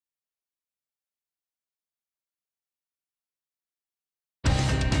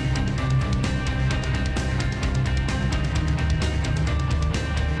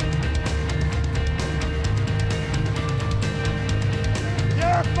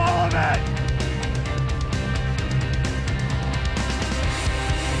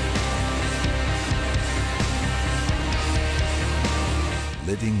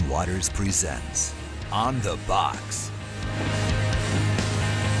Living Waters presents On the Box.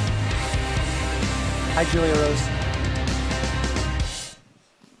 Hi, Julia Rose.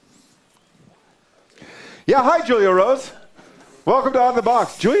 Yeah, hi, Julia Rose. Welcome to On the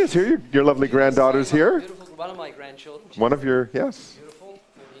Box. Julia's here. Your lovely granddaughter's here. Beautiful, one of my grandchildren. One of your, yes. Beautiful.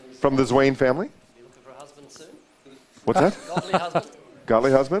 From the Zwain family. Be looking for a husband soon. What's that? Godly husband.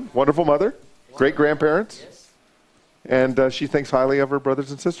 Godly husband. Wonderful mother. Great grandparents. Yes, And she thinks highly of her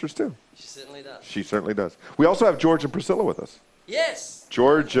brothers and sisters, too. she certainly does. She certainly does. We also have George and Priscilla with us. Yes.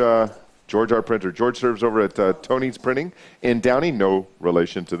 George, our printer. George serves over at Tony's Printing in Downey. No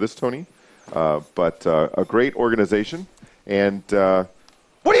relation to this Tony, but a great organization. And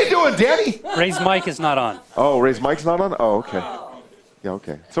what are you doing, Danny? Ray's mic is not on. Oh, Ray's mic's not on? Oh, okay. Yeah,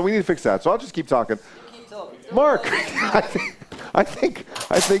 okay. So we need to fix that. So I'll just keep talking. Keep talking. Mark, I think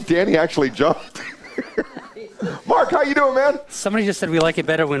Danny actually jumped. Mark, how you doing, man? Somebody just said we like it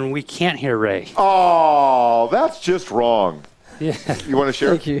better when we can't hear Ray. Oh, that's just wrong. Yeah. You want to share?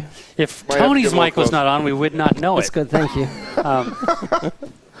 Thank you. If Might have to Tony's get a little mic was closer. not on, we would not know That's it. good. Thank you.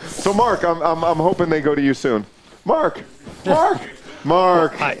 So, Mark, I'm hoping they go to you soon. Mark.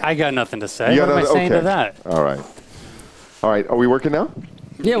 I got nothing to say. You What got am I nothing- saying to okay. that? All right. Are we working now?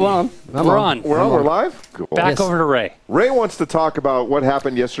 Yeah, well, We're on. We're live? Cool. Back Yes. over to Ray. Ray wants to talk about what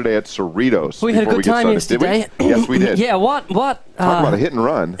happened yesterday at Cerritos. We had a before good get time started. Did we? yesterday. Yes, we did. Yeah. What? Talk about a hit and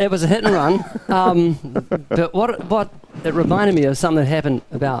run. It was a hit and run. But what it reminded me of something that happened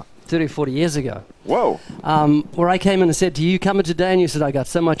about 30, 40 years ago. Whoa. Where I came in and said, "Do you coming today?" And you said, "I got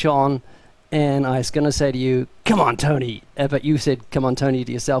so much on." And I was going to say to you, "Come on, Tony." But you said, "Come on, Tony,"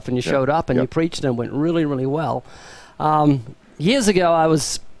 to yourself, and you showed up and you preached and it went really, really well. Years ago, I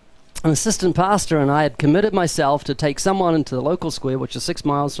was an assistant pastor, and I had committed myself to take someone into the local square, which is 6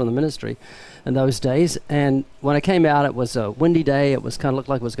 miles from the ministry in those days. And when I came out, it was a windy day. It was kind of looked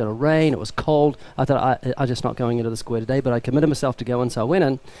like it was going to rain. It was cold. I thought, I'm just not going into the square today, but I committed myself to go in, so I went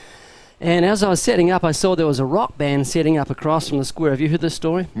in. And as I was setting up, I saw there was a rock band setting up across from the square. Have you heard this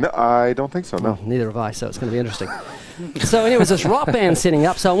story? No, I don't think so, no. Neither have I, so it's going to be interesting. So anyway, it was this rock band setting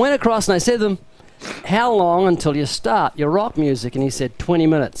up. So I went across and I said to them, "How long until you start your rock music?" And he said, 20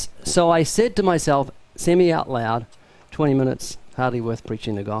 minutes. So I said to myself, semi out loud, 20 minutes, hardly worth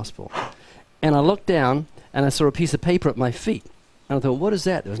preaching the gospel. And I looked down and I saw a piece of paper at my feet. And I thought, what is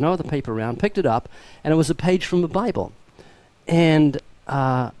that? There was no other paper around. Picked it up, and it was a page from the Bible. And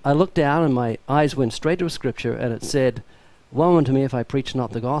I looked down and my eyes went straight to a scripture, and it said, "Woe unto me if I preach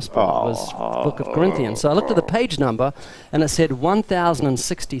not the gospel." It was the book of Corinthians. So I looked at the page number, and it said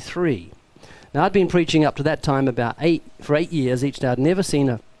 1063. Now, I'd been preaching up to that time for 8 years each day. I'd never seen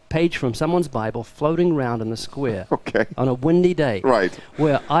a page from someone's Bible floating around in the square Okay. on a windy day, Right.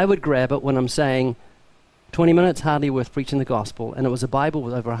 where I would grab it when I'm saying 20 minutes, hardly worth preaching the gospel. And it was a Bible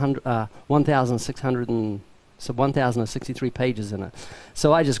with over 1,063 pages in it.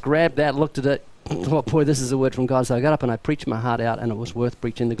 So I just grabbed that, looked at it, thought, boy, this is a word from God. So I got up and I preached my heart out, and it was worth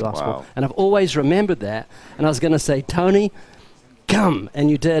preaching the gospel. Wow. And I've always remembered that. And I was going to say, "Tony, come," and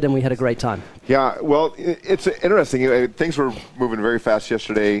you did, and we had a great time. Yeah, well, it's interesting. Things were moving very fast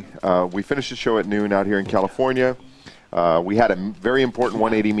yesterday. We finished the show at noon out here in California. We had a very important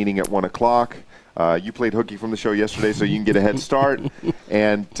 180 meeting at 1 o'clock. You played hooky from the show yesterday, so you can get a head start.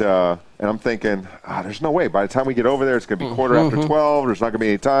 And I'm thinking, there's no way. By the time we get over there, it's going to be quarter after 12. There's not going to be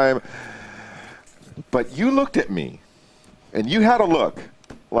any time. But you looked at me, and you had a look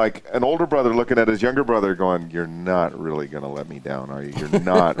like an older brother looking at his younger brother going, "You're not really going to let me down, are you? You're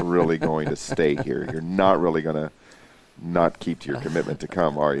not really going to stay here. You're not really going to not keep to your commitment to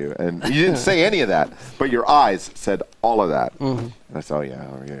come, are you?" And you didn't say any of that, but your eyes said all of that. And I said, oh,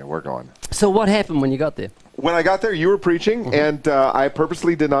 yeah, we're going. So what happened when you got there? When I got there, you were preaching, and I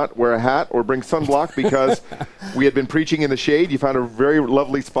purposely did not wear a hat or bring sunblock because we had been preaching in the shade. You found a very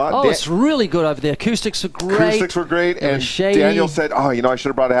lovely spot. Oh, it's really good over there. Acoustics are great. Acoustics were great, It was and shady. Daniel said, "Oh, I should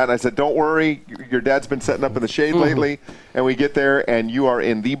have brought a hat." And I said, "Don't worry, your dad's been setting up in the shade lately." And we get there, and you are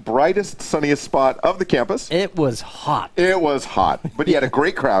in the brightest, sunniest spot of the campus. It was hot. It was hot, but you had a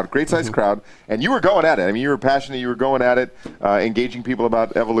great crowd, great-sized crowd, and you were going at it. I mean, you were passionate. You were going at it, engaging people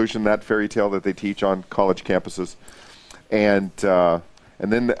about evolution, that fairy tale that they teach on college campuses. And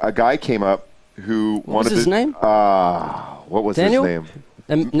then a guy came up who What was wanted his to, name? What was Daniel? his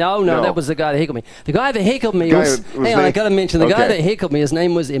name? No, No. that was the guy that heckled me. The guy that heckled me Guy was, was hang on, I named- got to mention, the guy Okay. that heckled me, his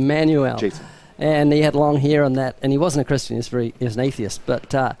name was Emmanuel. Jason. And he had long hair on that, and he wasn't a Christian, he was an atheist.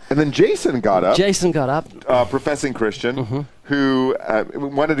 But And then Jason got up. Jason got up. Professing Christian, who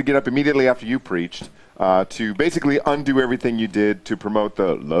wanted to get up immediately after you preached to basically undo everything you did to promote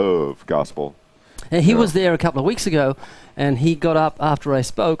the love gospel. And he was there a couple of weeks ago, and he got up after I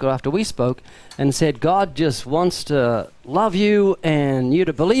spoke, or after we spoke, and said, God just wants to love you and you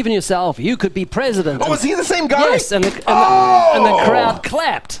to believe in yourself. You could be president. Oh, is he the same guy? Yes, and the crowd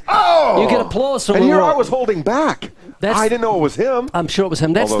clapped. Oh! You get applause from And the here world. I was holding back. I didn't know it was him. I'm sure it was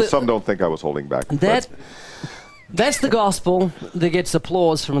him. Although some don't think I was holding back. That's the gospel that gets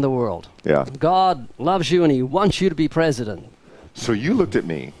applause from the world. Yeah. God loves you and he wants you to be president. So you looked at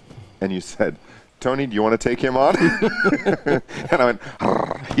me and you said, Tony, do you want to take him on? And I went,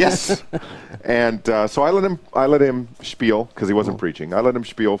 yes. And so I let him spiel, because he wasn't preaching. I let him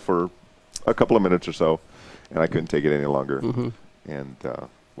spiel for a couple of minutes or so, and I couldn't take it any longer. And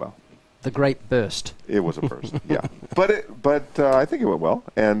well, the great burst. It was a burst, yeah. But I think it went well,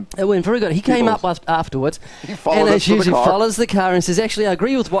 and it went very good. He came up afterwards, he followed and us as to the usual, car. follows the car and says, "Actually, I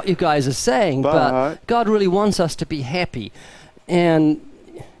agree with what you guys are saying, but God really wants us to be happy." And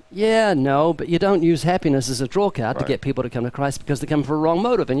yeah, no, but you don't use happiness as a draw card to get people to come to Christ, because they come for a wrong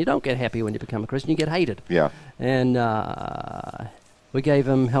motive, and you don't get happy when you become a Christian. You get hated. Yeah. And we gave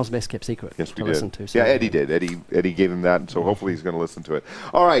him Hell's Best Kept Secret to listen to. So yeah, Eddie did. Eddie gave him that, so hopefully he's going to listen to it.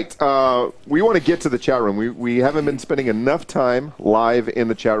 All right, we want to get to the chat room. We haven't been spending enough time live in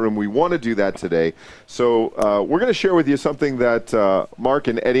the chat room. We want to do that today. So we're going to share with you something that Mark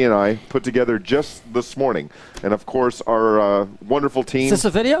and Eddie and I put together just this morning. And, of course, our wonderful team. Is this a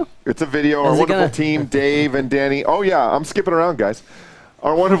video? It's a video. Our wonderful team, Dave and Danny. Oh, yeah, I'm skipping around, guys.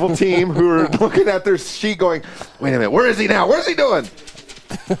 Our wonderful team who are looking at their sheet going, wait a minute, where is he now? Where's he doing?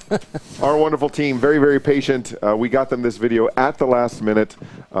 Our wonderful team, very, very patient. We got them this video at the last minute.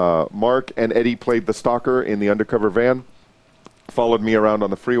 Mark and Eddie played the stalker in the undercover van, followed me around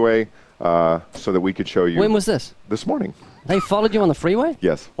on the freeway so that we could show you. When was this? This morning. They followed you on the freeway?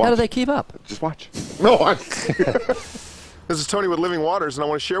 Yes. Watch. How do they keep up? Just watch. No, This is Tony with Living Waters, and I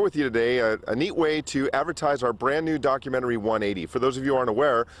want to share with you today a neat way to advertise our brand new documentary 180. For those of you who aren't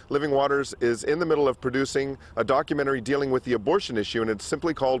aware, Living Waters is in the middle of producing a documentary dealing with the abortion issue, and it's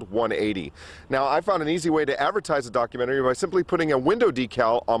simply called 180. Now, I found an easy way to advertise a documentary by simply putting a window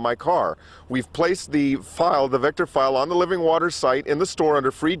decal on my car. We've placed the file, the vector file, on the Living Waters site in the store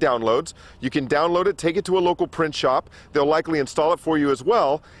under free downloads. You can download it, take it to a local print shop. They'll likely install it for you as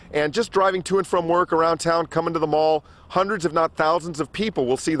well. And just driving to and from work, around town, coming to the mall, hundreds if not thousands of people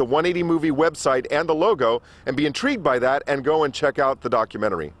will see the 180 Movie website and the logo and be intrigued by that and go and check out the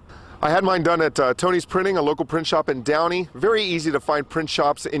documentary. I had mine done at Tony's Printing, a local print shop in Downey. Very easy to find print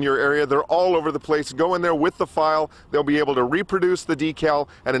shops in your area. They're all over the place. Go in there with the file. They'll be able to reproduce the decal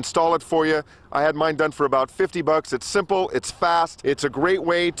and install it for you. I had mine done for about 50 bucks. It's simple, it's fast, it's a great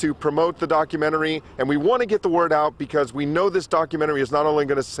way to promote the documentary, and we want to get the word out because we know this documentary is not only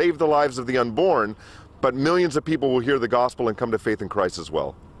going to save the lives of the unborn, but millions of people will hear the gospel and come to faith in Christ as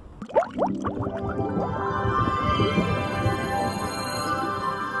well.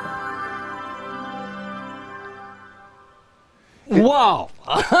 Wow.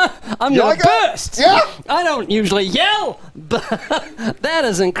 I'm going to burst. Yeah. I don't usually yell, but that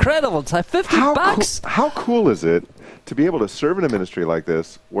is incredible. It's like 50 bucks. How cool is it to be able to serve in a ministry like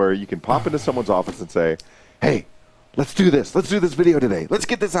this where you can pop into someone's office and say, hey, let's do this. Let's do this video today. Let's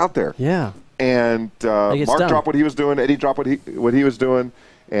get this out there. Yeah. And Mark dropped what he was doing. Eddie dropped what he was doing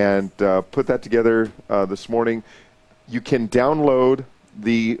and put that together this morning. You can download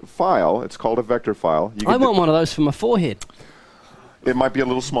the file. It's called a vector file. I want one of those for my forehead. It might be a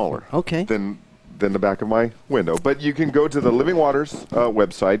little smaller than the back of my window. But you can go to the Living Waters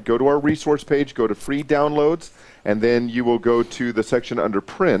website, go to our resource page, go to free downloads, and then you will go to the section under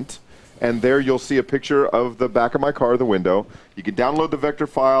print, and there you'll see a picture of the back of my car, the window. You can download the vector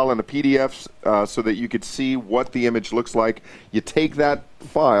file and a PDF so that you could see what the image looks like. You take that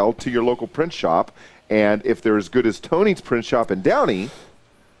file to your local print shop, and if they're as good as Tony's print shop in Downey,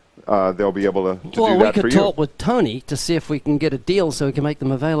 they'll be able to do that for you. Well, we could talk with Tony to see if we can get a deal so we can make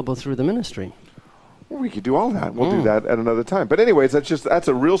them available through the ministry. Well, we could do all that. We'll do that at another time. But anyways, that's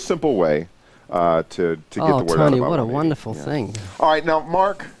a real simple way to get the word out about Tony, what a wonderful thing. All right, now,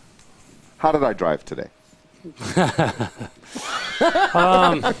 Mark, how did I drive today?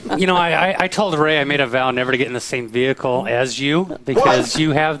 I told Ray I made a vow never to get in the same vehicle as you because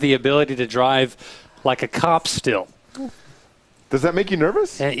you have the ability to drive like a cop still. Does that make you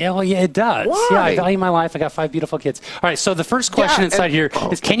nervous? Yeah, it does. Why? Yeah, I value my life. I got 5 beautiful kids. All right, so the first question inside here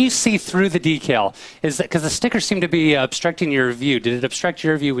is, can you see through the decal? Is that because the stickers seem to be obstructing your view? Did it obstruct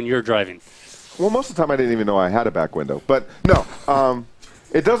your view when you were driving? Well, most of the time I didn't even know I had a back window. But no,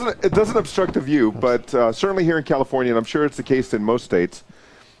 it doesn't obstruct the view. But certainly here in California, and I'm sure it's the case in most states,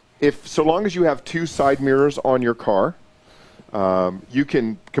 so long as you have 2 side mirrors on your car, you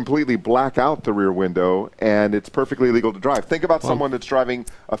can completely black out the rear window, and it's perfectly legal to drive. Think about someone that's driving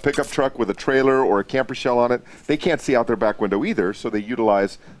a pickup truck with a trailer or a camper shell on it. They can't see out their back window either, so they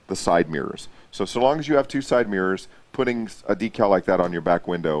utilize the side mirrors. So long as you have 2 side mirrors, putting a decal like that on your back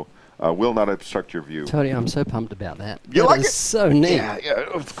window will not obstruct your view. Tony, I'm so pumped about that. You like it? So neat. Yeah,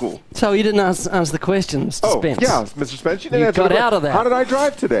 it's cool. So you didn't answer the question, Mr. Spence. Yeah, Mr. Spence, you didn't answer got out of that. How did I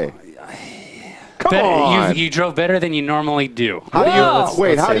drive today? Come on. You drove better than you normally do. How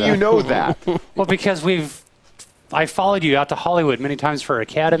do you know that? Well, because I followed you out to Hollywood many times for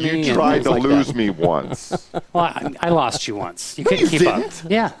Academy. You tried to lose me once. Well, I lost you once. You couldn't keep up.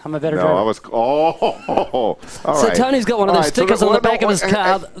 Yeah, I'm a better driver. I was. All so right. Tony's got one of those stickers on the back of his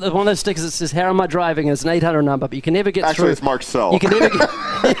car. One of those stickers that says, "How am I driving?" It's an 800 number, but you can never get through. Actually, it's Mark's cell. You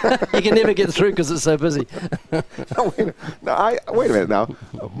can never get through because it's so busy. Wait a minute now.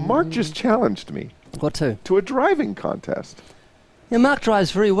 Mark just challenged me. What to? To a driving contest. Yeah, Mark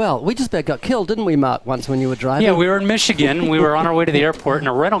drives very well. We just about got killed, didn't we, Mark, once when you were driving? Yeah, we were in Michigan. We were on our way to the airport in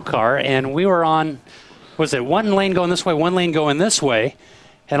a rental car, and we were on, was it one lane going this way, one lane going this way,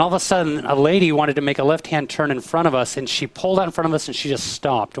 and all of a sudden a lady wanted to make a left-hand turn in front of us, and she pulled out in front of us, and she just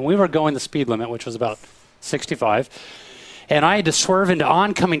stopped. And we were going the speed limit, which was about 65, and I had to swerve into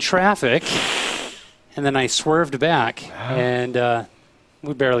oncoming traffic, and then I swerved back, and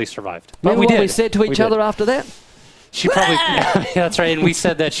we barely survived. But Remember we what did. we said to each other after that? She probably, yeah, that's right, and we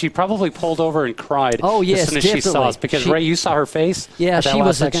said that she probably pulled over and cried as soon as she saw us, because Ray, you saw her face. Yeah,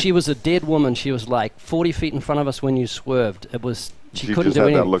 she was a dead woman. She was like 40 feet in front of us when you swerved. It was she couldn't just do had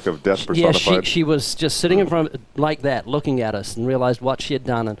anything. that look of death personified. Yeah, she was just sitting in front of, like that, looking at us, and realized what she had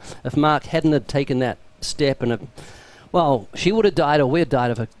done. And if Mark hadn't have taken that step, well, she would have died, or we'd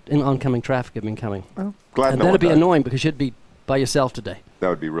died if oncoming traffic had been coming. Well, glad and no that'd be one died. annoying because you'd be by yourself today. That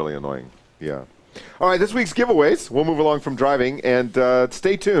would be really annoying. Yeah. All right, this week's giveaways. We'll move along from driving, and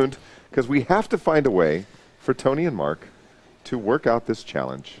stay tuned because we have to find a way for Tony and Mark to work out this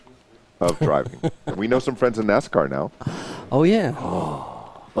challenge of driving. We know some friends in NASCAR now. Oh, yeah.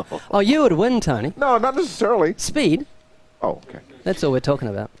 Oh, you would win, Tony. No, not necessarily. Speed. Oh, okay. That's all we're talking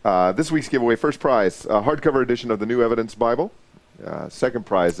about. This week's giveaway, first prize, a hardcover edition of the New Evidence Bible. Second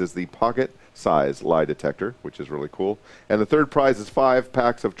prize is the pocket-size lie detector, which is really cool. And the third prize is 5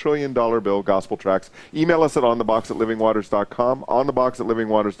 packs of trillion-dollar bill gospel tracts. Email us at onthebox@livingwaters.com,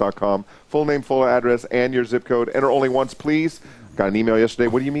 onthebox@livingwaters.com. Full name, full address, and your zip code. Enter only once, please. Got an email yesterday.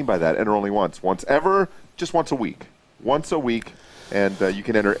 What do you mean by that? Enter only once. Once ever, just once a week. Once a week, and you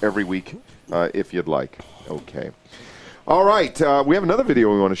can enter every week if you'd like. Okay. All right. We have another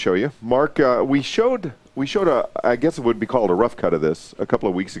video we want to show you. Mark, we showed I guess it would be called a rough cut of this a couple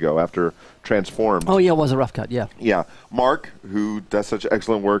of weeks ago after Transformed. Oh, yeah, it was a rough cut, yeah. Yeah. Mark, who does such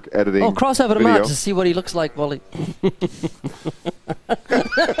excellent work editing Oh, cross over to video. Mark to see what he looks like while he...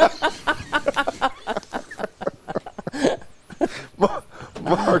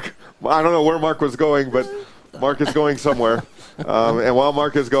 Mark, I don't know where Mark was going, but Mark is going somewhere. And while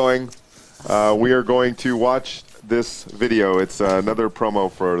Mark is going, we are going to watch this video. It's another promo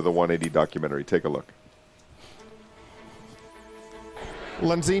for the 180 documentary. Take a look.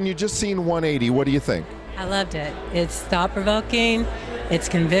 Lenzine, you just seen 180. What do you think? I loved it. It's thought-provoking, it's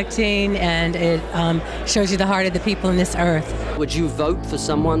convicting, and it shows you the heart of the people in this earth. Would you vote for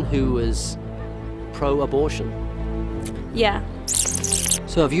someone who is pro-abortion? Yeah.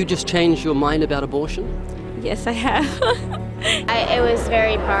 So have you just changed your mind about abortion? Yes, I have. It was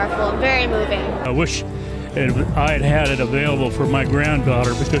very powerful and very moving. I wish I had had it available for my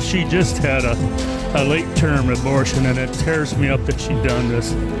granddaughter because she just had a late-term abortion, and it tears me up that she'd done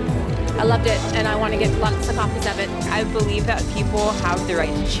this. I loved it, and I want to get lots of copies of it. I believe that people have the right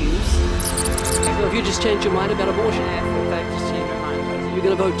to choose. So have you just changed your mind about abortion? I think I've just changed my mind. Are you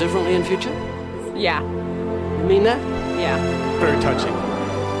going to vote differently in future? Yeah. You mean that? Yeah. Very touching.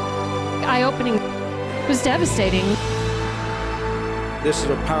 Eye-opening. It was devastating. This is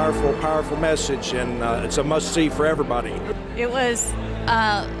a powerful, powerful message, and it's a must-see for everybody. It was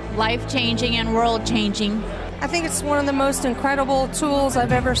Life-changing and world-changing. I think it's one of the most incredible tools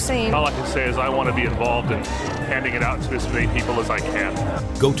I've ever seen. All I can say is I want to be involved in handing it out to as many people as I can.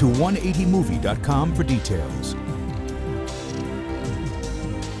 Go to 180movie.com for details.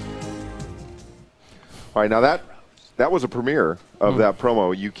 All right, now that was a premiere of that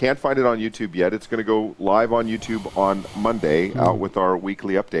promo. You can't find it on YouTube yet. It's going to go live on YouTube on Monday out with our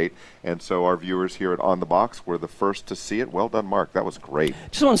weekly update. And so our viewers here at On the Box were the first to see it. Well done, Mark. That was great.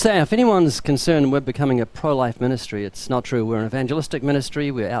 Just want to say, if anyone's concerned we're becoming a pro-life ministry, it's not true. We're an evangelistic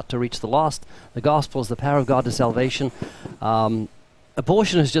ministry. We're out to reach the lost. The gospel is the power of God to salvation.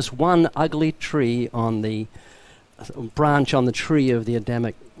 Abortion is just one ugly tree on the branch on the tree of the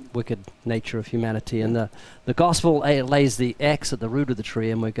Adamic wicked nature of humanity. And the gospel lays the axe at the root of the tree,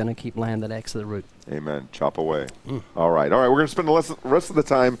 and we're going to keep laying that axe at the root. Amen. Chop away. All right. We're going to spend the rest of the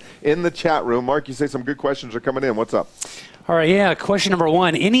time in the chat room. Mark, you say some good questions are coming in. What's up? All right, yeah, question number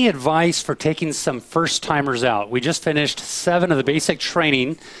 1. Any advice for taking some first-timers out? We just finished 7 of the basic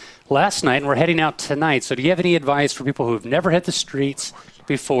training last night, and we're heading out tonight. So do you have any advice for people who have never hit the streets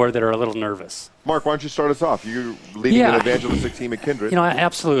before that are a little nervous? Mark, why don't you start us off? You're leading an evangelistic team at Kindred. You know,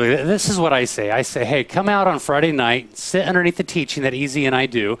 absolutely. This is what I say. I say, hey, come out on Friday night, sit underneath the teaching that Easy and I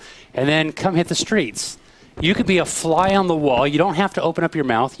do, and then come hit the streets. You could be a fly on the wall. You don't have to open up your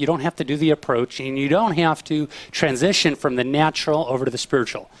mouth. You don't have to do the approach, and you don't have to transition from the natural over to the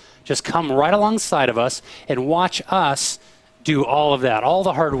spiritual. Just come right alongside of us and watch us do all of that, all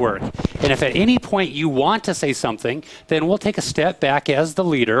the hard work. And if at any point you want to say something, then we'll take a step back as the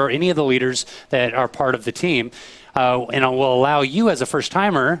leader or any of the leaders that are part of the team, and we'll allow you as a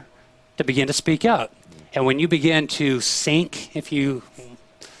first-timer to begin to speak up. And when you begin to sink, if you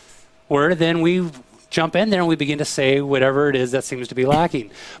were, then we jump in there and we begin to say whatever it is that seems to be lacking.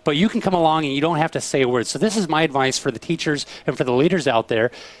 But you can come along and you don't have to say a word. So this is my advice for the teachers and for the leaders out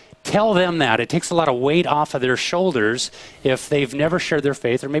there. Tell them that. It takes a lot of weight off of their shoulders if they've never shared their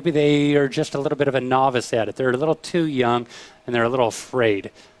faith, or maybe they are just a little bit of a novice at it. They're a little too young and they're a little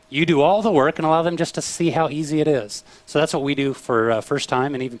afraid. You do all the work and allow them just to see how easy it is. So that's what we do for first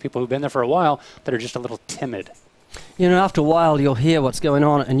time, and even people who've been there for a while that are just a little timid. You know, after a while you'll hear what's going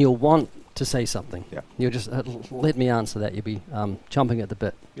on and you'll want to say something. Yeah. You'll just let me answer that. You'll be chomping at the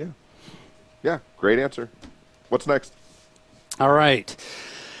bit. Yeah. Yeah, great answer. What's next? All right.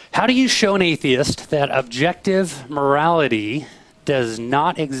 How do you show an atheist that objective morality does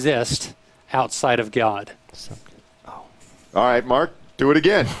not exist outside of God? All right, Mark, do it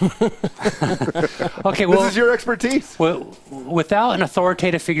again. Okay, well, this is your expertise. Well, without an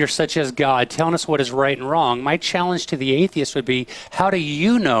authoritative figure such as God telling us what is right and wrong, my challenge to the atheist would be, how do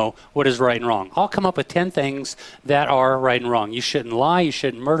you know what is right and wrong? I'll come up with 10 things that are right and wrong. You shouldn't lie, you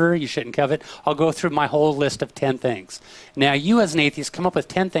shouldn't murder, you shouldn't covet. I'll go through my whole list of 10 things. Now, you as an atheist come up with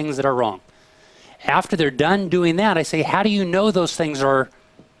 10 things that are wrong. After they're done doing that, I say, how do you know those things are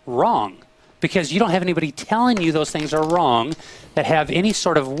wrong? Because you don't have anybody telling you those things are wrong that have any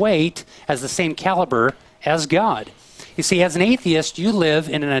sort of weight as the same caliber as God. You see, as an atheist, you live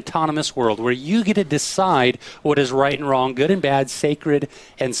in an autonomous world where you get to decide what is right and wrong, good and bad, sacred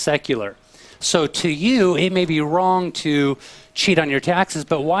and secular. So to you, it may be wrong to cheat on your taxes,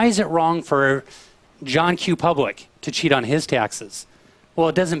 but why is it wrong for John Q. Public to cheat on his taxes? Well,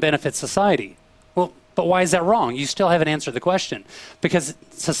 it doesn't benefit society. Well, but why is that wrong? You still haven't answered the question. Because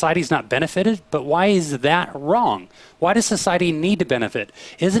society's not benefited, but why is that wrong? Why does society need to benefit?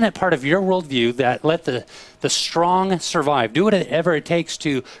 Isn't it part of your worldview that let the strong survive, do whatever it takes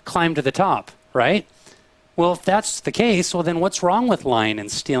to climb to the top, right? Well, if that's the case, well then what's wrong with lying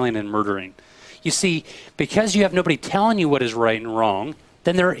and stealing and murdering? You see, because you have nobody telling you what is right and wrong,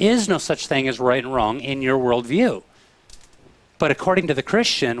 then there is no such thing as right and wrong in your worldview. But according to the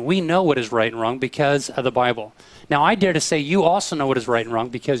Christian, we know what is right and wrong because of the Bible. Now, I dare to say you also know what is right and wrong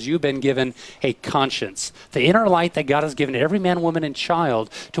because you've been given a conscience, the inner light that God has given to every man, woman, and child,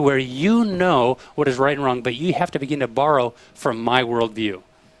 to where you know what is right and wrong, but you have to begin to borrow from my worldview.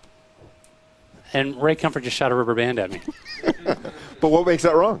 And Ray Comfort just shot a rubber band at me. But what makes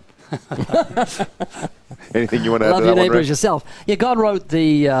that wrong? Anything you want to add to that one? Love your neighbor Ray? as yourself. Yeah, God wrote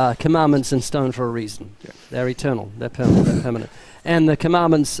the commandments in stone for a reason. Yeah. They're eternal. They're permanent. And the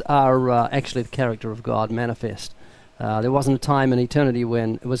commandments are actually the character of God manifest. There wasn't a time in eternity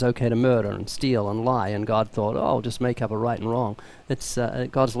when it was okay to murder and steal and lie, and God thought, oh, I'll just make up a right and wrong. It's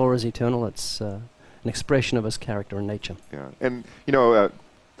God's law is eternal. It's an expression of his character and nature. Yeah, and you know,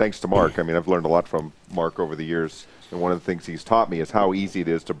 thanks to Mark, I mean, I've learned a lot from Mark over the years. And one of the things he's taught me is how easy it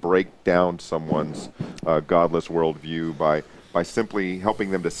is to break down someone's godless worldview by simply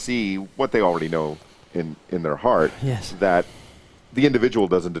helping them to see what they already know in their heart. Yes. That the individual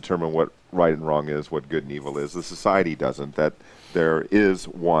doesn't determine what right and wrong is, what good and evil is. The society doesn't. That there is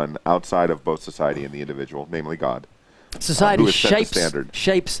one outside of both society and the individual, namely God. Society who has set the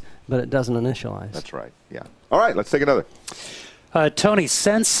shapes, standard. but it doesn't initialize. That's right, yeah. All right, let's take another. Tony,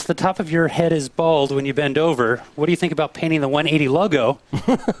 since the top of your head is bald when you bend over, what do you think about painting the 180 logo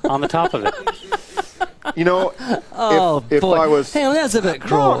on the top of it? You know, oh, if boy. I was... Hang on, that's a bit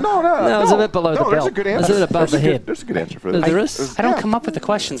cruel. No, it's a bit below the belt. There's a good answer. There's a bit above the head. There's a good answer for this. There is? I don't come up with the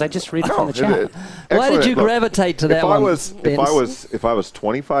questions. I just read it from the chat. Why did you gravitate to that one, If I was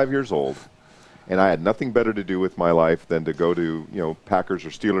 25 years old and I had nothing better to do with my life than to go to, Packers or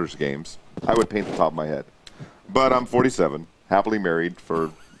Steelers games, I would paint the top of my head. But I'm 47, happily married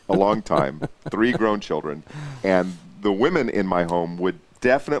for a long time, 3 grown children, and the women in my home would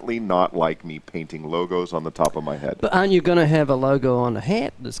definitely not like me painting logos on the top of my head. But aren't you going to have a logo on a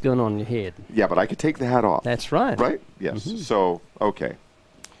hat that's going on your head? Yeah, but I could take the hat off. That's right. Right? Yes. So, okay.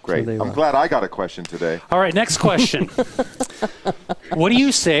 Great. So I'm glad I got a question today. All right, next question. What do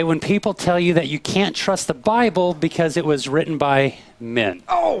you say when people tell you that you can't trust the Bible because it was written by men?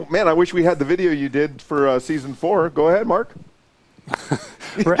 Oh, man, I wish we had the video you did for season 4. Go ahead, Mark.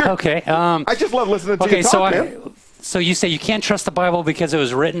 Okay. I just love listening to you talk, man. So you say you can't trust the Bible because it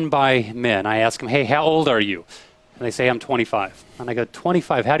was written by men. I ask them, hey, how old are you? And they say, I'm 25. And I go,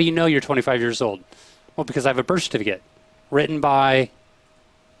 25? How do you know you're 25 years old? Well, because I have a birth certificate written by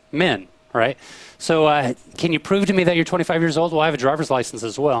men, right? So can you prove to me that you're 25 years old? Well, I have a driver's license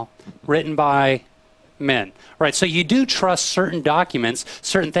as well, written by men, right? So you do trust certain documents,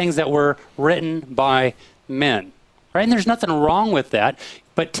 certain things that were written by men, right? And there's nothing wrong with that.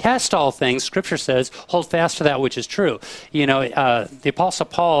 But test all things, Scripture says, hold fast to that which is true. You know, the Apostle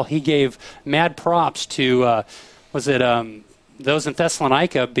Paul, he gave mad props to, those in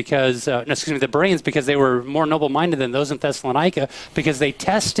Thessalonica because, the Bereans, because they were more noble-minded than those in Thessalonica because they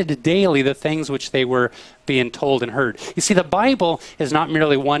tested daily the things which they were being told and heard. You see, the Bible is not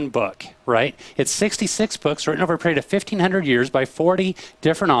merely one book, right? It's 66 books written over a period of 1,500 years by 40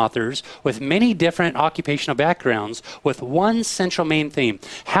 different authors with many different occupational backgrounds with one central main theme.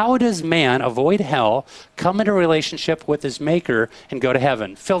 How does man avoid hell, come into a relationship with his maker, and go to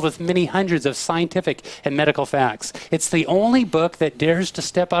heaven? Filled with many hundreds of scientific and medical facts. It's the only book that dares to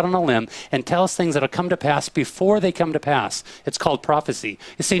step out on a limb and tell us things that will come to pass before they come to pass. It's called prophecy.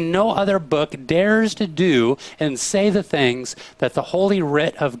 You see, no other book dares to do and say the things that the Holy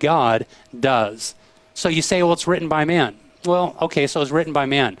Writ of God does. So you say, well, it's written by man. Well, okay, so it's written by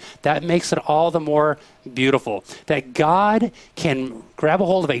man. That makes it all the more beautiful. That God can grab a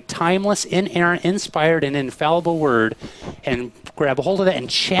hold of a timeless, inerrant, inspired, and infallible word and grab a hold of that and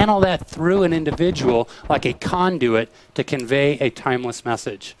channel that through an individual like a conduit to convey a timeless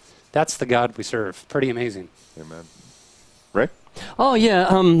message. That's the God we serve. Pretty amazing. Amen. Ray? Oh, yeah.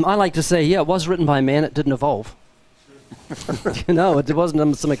 I like to say, yeah, it was written by man. It didn't evolve. You know, it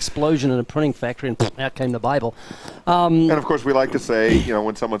wasn't some explosion in a printing factory and out came the Bible. And of course, we like to say, you know,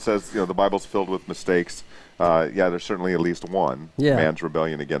 when someone says, you know, the Bible's filled with mistakes, yeah, there's certainly at least one, man's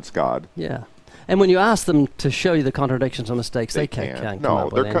rebellion against God. Yeah. And when you ask them to show you the contradictions or mistakes, they can't come No,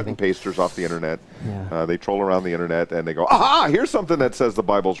 up they're with cut and pasters off the internet. Yeah. They troll around the internet and they go, aha, here's something that says the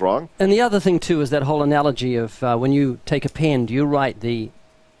Bible's wrong. And the other thing, too, is that whole analogy of when you take a pen, do you write the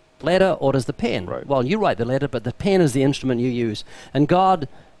letter or does the pen? Right. Well, you write the letter, but the pen is the instrument you use. And God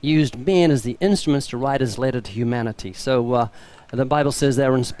used men as the instruments to write his letter to humanity. So the Bible says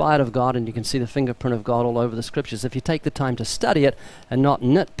they're inspired of God, and you can see the fingerprint of God all over the Scriptures if you take the time to study it and not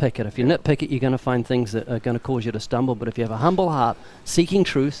nitpick it. If you nitpick it, you're going to find things that are going to cause you to stumble. But if you have a humble heart seeking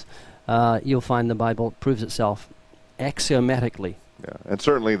truth, you'll find the Bible proves itself axiomatically. Yeah, and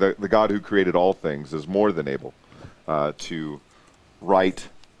certainly the God who created all things is more than able to write,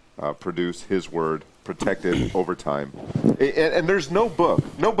 produce his word, protect it over time. And there's no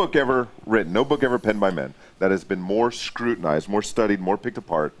book ever written, no book ever penned by men that has been more scrutinized, more studied, more picked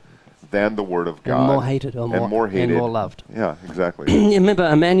apart than the Word of God. And more hated, or more hated. And more loved. Yeah, exactly. You remember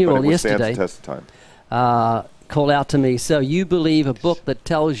Emmanuel yesterday stands the test of time. Called out to me, so you believe a book that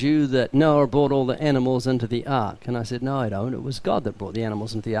tells you that Noah brought all the animals into the ark? And I said, no, I don't. It was God that brought the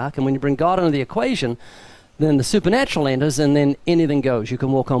animals into the ark. And when you bring God into the equation, then the supernatural enters, and then anything goes. You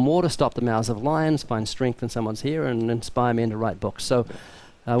can walk on water, stop the mouths of lions, find strength in someone's hair, and inspire men to write books. So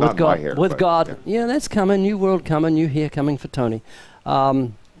with God, yeah, that's coming. New world coming. New hair coming for Tony.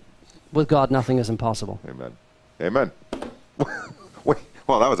 With God, nothing is impossible. Amen. Amen. Wait,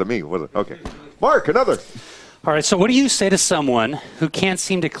 well, that wasn't me, was it? Okay. Mark, another. All right, so what do you say to someone who can't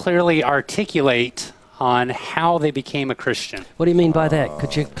seem to clearly articulate on how they became a Christian? What do you mean by that?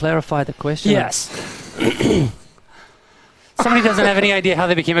 Could you clarify the question? Yes. Somebody doesn't have any idea how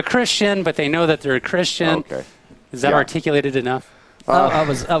they became a Christian, but they know that they're a Christian. Okay. Is that articulated enough? I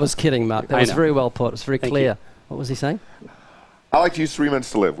was kidding, Mark. That was very well put. It was very clear. What was he saying? I like to use 3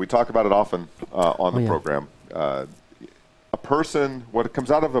 minutes to live. We talk about it often on the program. A person, what comes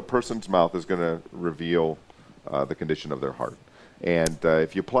out of a person's mouth is going to reveal the condition of their heart. And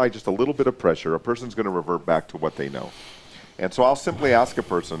if you apply just a little bit of pressure, a person's going to revert back to what they know. And so I'll simply ask a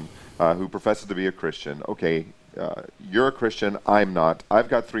person who professes to be a Christian, okay, you're a Christian, I'm not. I've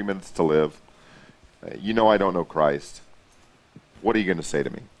got 3 minutes to live. You know I don't know Christ. What are you going to say to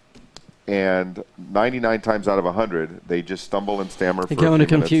me? and 99 times out of 100, they just stumble and stammer They for go a into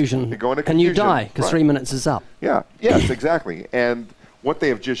few minutes. confusion. They go into And you confusion. die because 3 minutes is up. Yeah, yes, exactly. And what they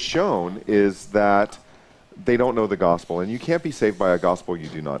have just shown is that they don't know the gospel, and you can't be saved by a gospel you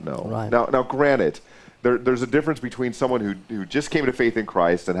do not know. Right. Now, granted, there's a difference between someone who just came to faith in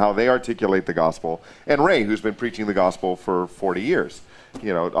Christ and how they articulate the gospel, and Ray, who's been preaching the gospel for 40 years.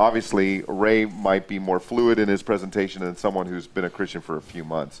 You know, obviously, Ray might be more fluid in his presentation than someone who's been a Christian for a few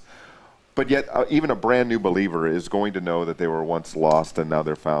months. But yet, even a brand new believer is going to know that they were once lost and now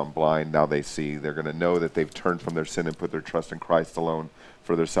they're found blind, now they see. They're going to know that they've turned from their sin and put their trust in Christ alone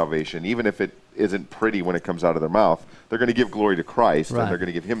for their salvation. Even if it isn't pretty when it comes out of their mouth, they're going to give glory to Christ, Right. and they're going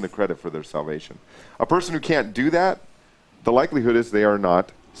to give him the credit for their salvation. A person who can't do that, the likelihood is they are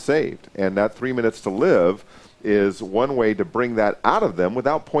not saved. And that 3 minutes to live is one way to bring that out of them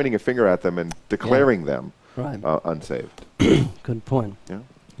without pointing a finger at them and declaring them unsaved. Good point. Yeah.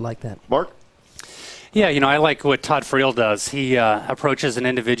 Like that. Mark? Yeah, you know, I like what Todd Friel does. He approaches an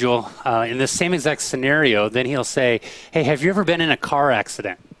individual in the same exact scenario. Then he'll say, hey, have you ever been in a car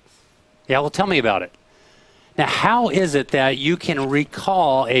accident? Yeah, well, tell me about it. Now, how is it that you can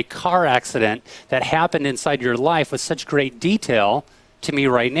recall a car accident that happened inside your life with such great detail to me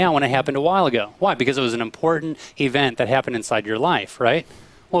right now when it happened a while ago? Why? Because it was an important event that happened inside your life, right?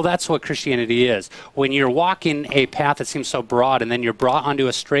 Well, that's what Christianity is. When you're walking a path that seems so broad and then you're brought onto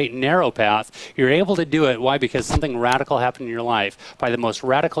a straight and narrow path, you're able to do it. Why? Because something radical happened in your life by the most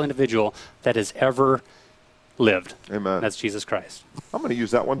radical individual that has ever lived. Amen. That's Jesus Christ. I'm going to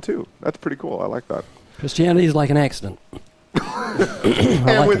use that one too. That's pretty cool. I like that. Christianity is like an accident.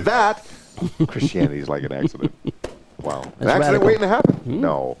 And with that, Christianity is like an accident. Wow. An That's accident radical. waiting to happen?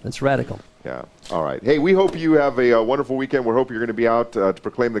 No. That's radical. Yeah. All right. Hey, we hope you have a wonderful weekend. We hope you're going to be out to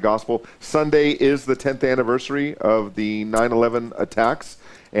proclaim the gospel. Sunday is the 10th anniversary of the 9/11 attacks.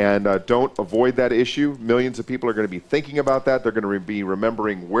 And don't avoid that issue. Millions of people are going to be thinking about that. They're going to be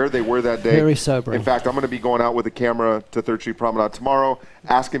remembering where they were that day. Very sobering. In fact, I'm going to be going out with a camera to 3rd Street Promenade tomorrow,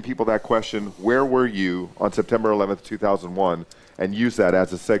 asking people that question, where were you on September 11th, 2001? And use that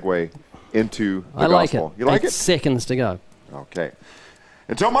as a segue into the I like gospel. it. You like 8 it? seconds to go. Okay.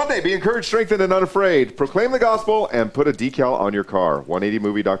 Until Monday, be encouraged, strengthened, and unafraid. Proclaim the gospel and put a decal on your car.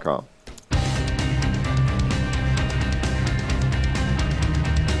 180movie.com.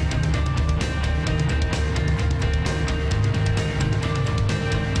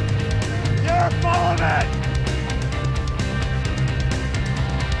 You're full of it!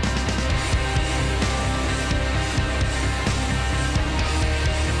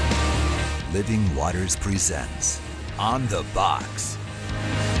 Living Waters presents On the Box.